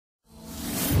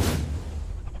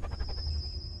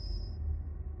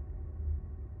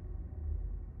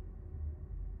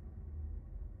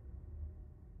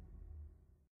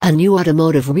a new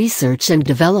automotive research and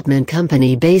development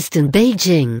company based in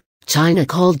Beijing, China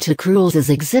called Techrules is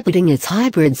exhibiting its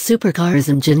hybrid supercars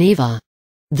in Geneva.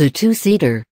 The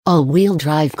two-seater, all-wheel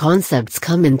drive concepts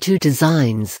come in two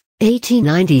designs,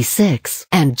 AT96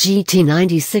 and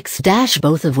GT96,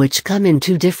 both of which come in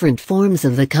two different forms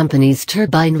of the company's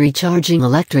turbine-recharging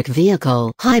electric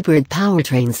vehicle hybrid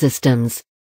powertrain systems.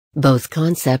 Both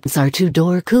concepts are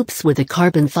two-door coupes with a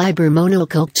carbon-fiber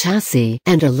monocoque chassis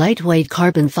and a lightweight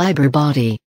carbon-fiber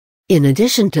body. In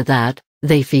addition to that,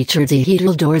 they feature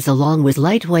dihedral doors along with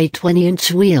lightweight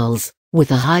 20-inch wheels,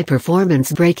 with a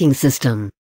high-performance braking system.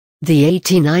 The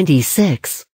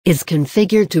AT96 is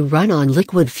configured to run on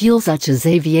liquid fuel such as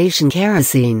aviation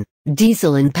kerosene,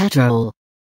 diesel and petrol.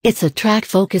 It's a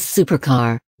track-focused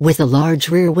supercar, with a large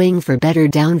rear wing for better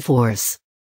downforce.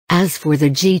 As for the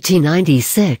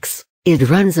GT96, it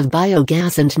runs of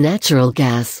biogas and natural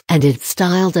gas, and it's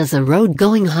styled as a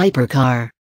road-going hypercar.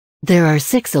 There are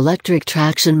 6 electric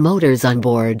traction motors on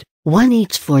board, 1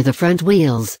 each for the front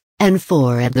wheels, and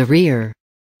 4 at the rear.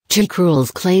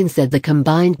 Techrules claims that the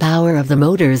combined power of the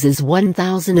motors is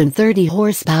 1,030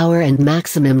 horsepower and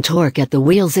maximum torque at the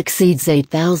wheels exceeds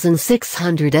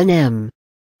 8,600 Nm.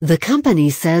 The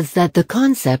company says that the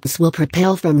concepts will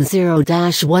propel from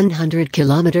 0-100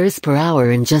 km per hour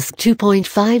in just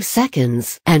 2.5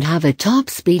 seconds and have a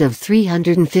top speed of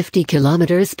 350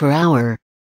 km per hour.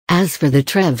 As for the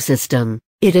TREV system,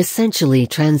 it essentially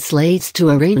translates to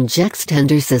a range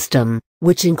extender system,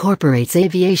 which incorporates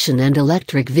aviation and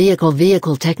electric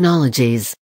vehicle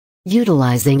technologies.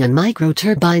 Utilizing a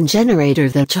microturbine generator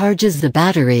that charges the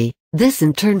battery, this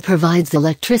in turn provides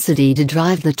electricity to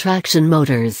drive the traction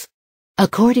motors.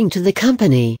 According to the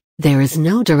company, there is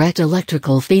no direct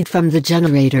electrical feed from the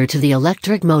generator to the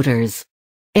electric motors.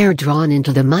 Air drawn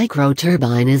into the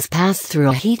microturbine is passed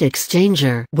through a heat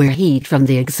exchanger where heat from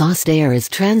the exhaust air is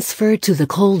transferred to the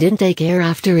cold intake air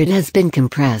after it has been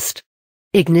compressed.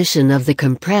 Ignition of the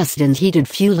compressed and heated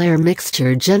fuel-air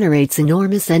mixture generates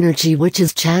enormous energy which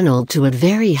is channeled to at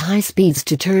very high speeds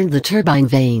to turn the turbine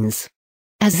vanes.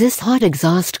 As this hot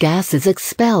exhaust gas is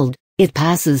expelled, it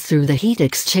passes through the heat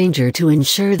exchanger to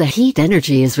ensure the heat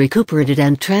energy is recuperated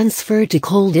and transferred to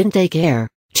cold intake air,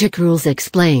 Techrules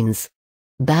explains.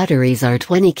 Batteries are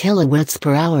 20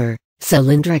 kWh,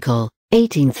 cylindrical,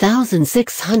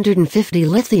 18,650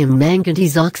 lithium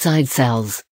manganese oxide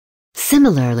cells.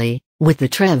 Similarly, with the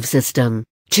TREV system,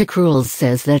 Techrules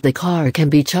says that the car can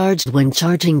be charged when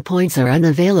charging points are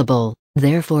unavailable,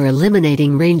 therefore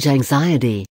eliminating range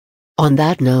anxiety. On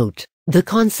that note, the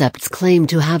concepts claim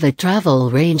to have a travel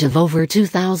range of over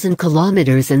 2,000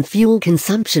 kilometers and fuel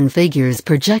consumption figures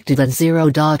projected at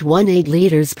 0.18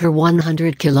 liters per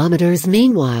 100 kilometers.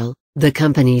 Meanwhile, the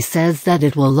company says that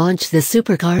it will launch the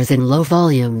supercars in low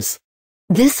volumes.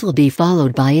 This will be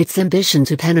followed by its ambition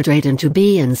to penetrate into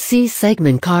B and C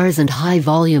segment cars and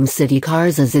high-volume city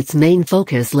cars as its main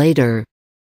focus later.